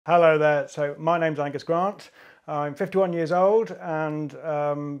Hello there. So my name's Angus Grant. I'm 51 years old, and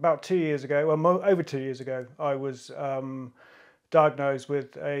about 2 years ago, over 2 years ago, I was diagnosed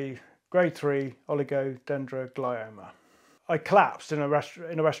with a grade 3 oligodendroglioma. I collapsed in a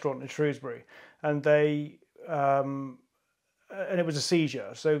restaurant in Shrewsbury, and it was a seizure.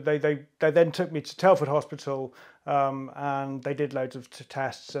 So they then took me to Telford Hospital, and they did loads of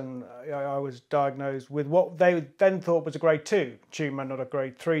tests, and I was diagnosed with what they then thought was a grade 2 tumour, not a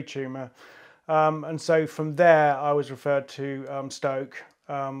grade 3 tumour. And so from there, I was referred to Stoke,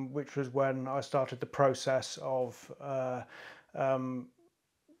 which was when I started the process of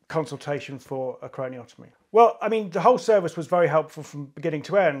consultation for a craniotomy. Well, I mean, the whole service was very helpful from beginning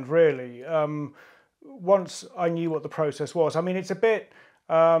to end, really. Once I knew what the process was, I mean, it's a bit,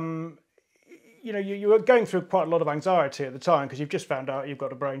 you were going through quite a lot of anxiety at the time because you've just found out you've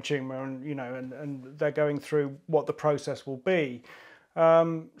got a brain tumour, and they're going through what the process will be.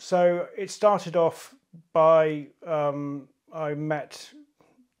 So it started off by I met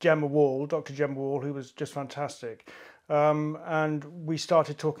Dr. Gemma Wall, who was just fantastic. And we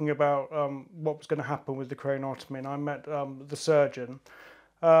started talking about what was going to happen with the craniotomy, and I met the surgeon.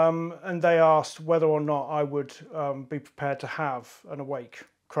 And they asked whether or not I would be prepared to have an awake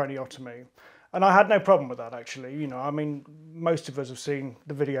craniotomy. And I had no problem with that, actually. I mean, most of us have seen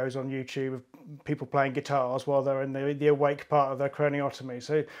the videos on YouTube of people playing guitars while they're in the awake part of their craniotomy.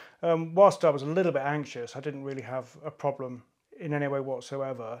 So whilst I was a little bit anxious, I didn't really have a problem in any way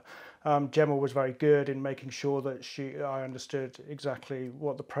whatsoever. Gemma was very good in making sure that I understood exactly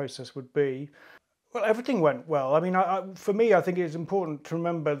what the process would be. Well, everything went well. I mean, for me, I think it's important to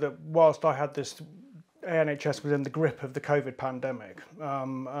remember that whilst I had this, NHS was in the grip of the COVID pandemic.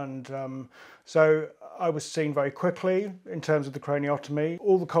 So I was seen very quickly in terms of the craniotomy.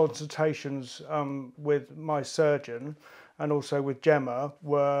 All the consultations with my surgeon and also with Gemma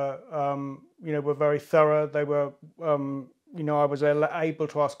were very thorough. They were, I was able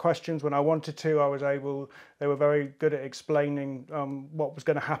to ask questions when I wanted to. They were very good at explaining what was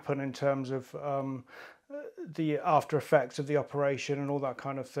going to happen in terms of the after effects of the operation and all that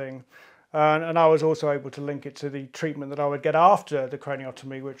kind of thing. And I was also able to link it to the treatment that I would get after the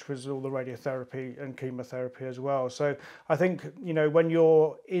craniotomy, which was all the radiotherapy and chemotherapy as well. So I think, when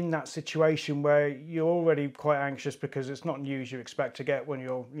you're in that situation where you're already quite anxious because it's not news you expect to get when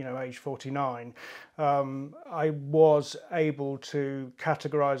you're, age 49, I was able to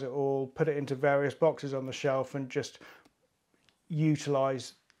categorize it all, put it into various boxes on the shelf, and just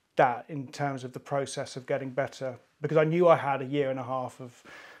utilize that in terms of the process of getting better, because I knew I had a year and a half of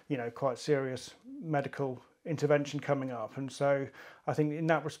quite serious medical intervention coming up. And so I think in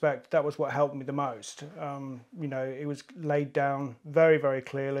that respect, that was what helped me the most. It was laid down very, very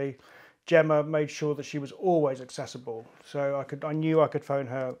clearly. Gemma made sure that she was always accessible. So I knew I could phone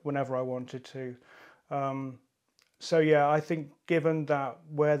her whenever I wanted to. So yeah, I think given that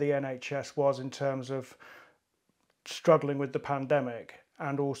where the NHS was in terms of struggling with the pandemic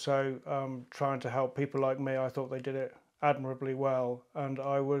and also trying to help people like me, I thought they did it admirably well. And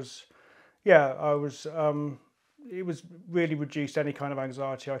it was really reduced any kind of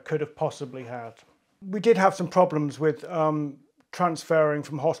anxiety I could have possibly had. We did have some problems with transferring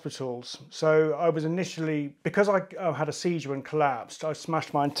from hospitals. So I was initially, because I had a seizure and collapsed, I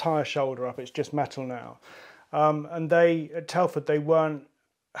smashed my entire shoulder up. It's just metal now. And at Telford, they weren't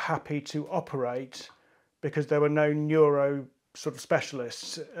happy to operate because there were no neuro sort of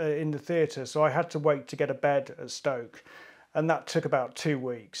specialists in the theatre. So I had to wait to get a bed at Stoke, and that took about 2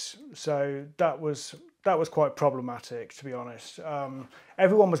 weeks. So that was quite problematic, to be honest.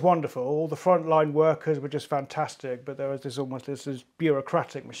 Everyone was wonderful. All the frontline workers were just fantastic, but there was this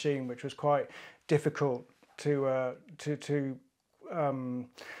bureaucratic machine which was quite difficult to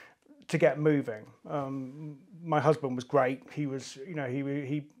get moving. My husband was great. He was,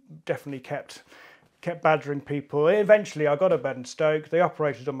 he definitely kept badgering people. Eventually, I got a bed in Stoke. They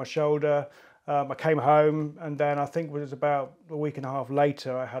operated on my shoulder. I came home, and then I think it was about a week and a half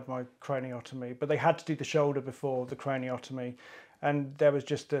later I had my craniotomy. But they had to do the shoulder before the craniotomy, and there was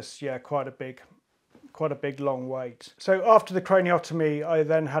just this, quite a big long wait. So after the craniotomy, I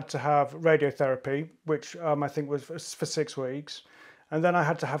then had to have radiotherapy, which I think was for 6 weeks, and then I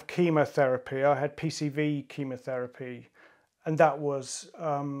had to have chemotherapy. I had PCV chemotherapy, and that was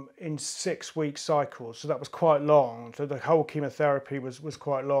in 6-week cycles, so that was quite long. So the whole chemotherapy was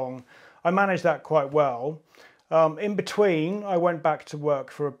quite long. I managed that quite well. In between, I went back to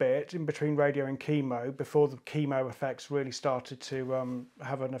work for a bit, in between radio and chemo, before the chemo effects really started to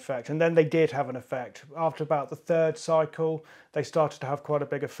have an effect. And then they did have an effect. After about the 3rd cycle, they started to have quite a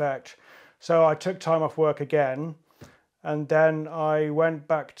big effect. So I took time off work again, And then I went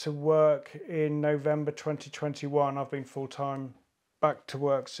back to work in November 2021. I've been full-time back to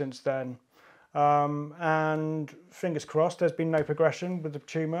work since then. And fingers crossed, there's been no progression with the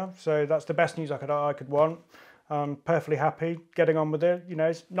tumour. So that's the best news I could want. I'm perfectly happy getting on with it. You know,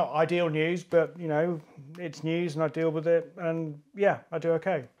 it's not ideal news, but you know, it's news and I deal with it. And yeah, I do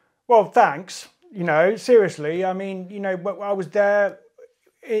okay. Well, thanks. You know, seriously, I mean, you know, I was there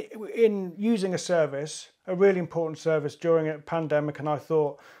in using a service, a really important service during a pandemic, and I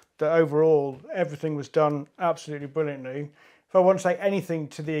thought that overall everything was done absolutely brilliantly. If I want to say anything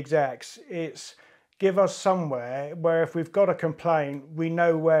to the execs, it's give us somewhere where if we've got a complaint, we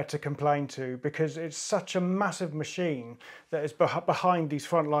know where to complain to, because it's such a massive machine that is behind these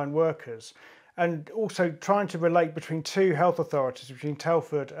frontline workers. And also trying to relate between two health authorities, between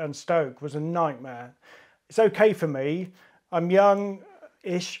Telford and Stoke, was a nightmare. It's okay for me. I'm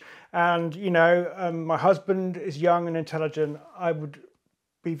young-ish, and you know, my husband is young and intelligent. I would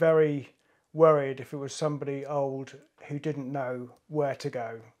be very worried if it was somebody old who didn't know where to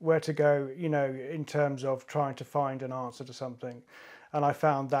go, you know, in terms of trying to find an answer to something. And I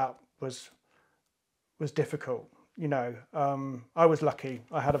found that was difficult. You know, I was lucky.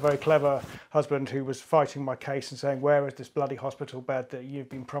 I had a very clever husband who was fighting my case and saying, where is this bloody hospital bed that you've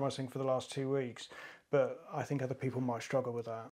been promising for the last 2 weeks? But I think other people might struggle with that.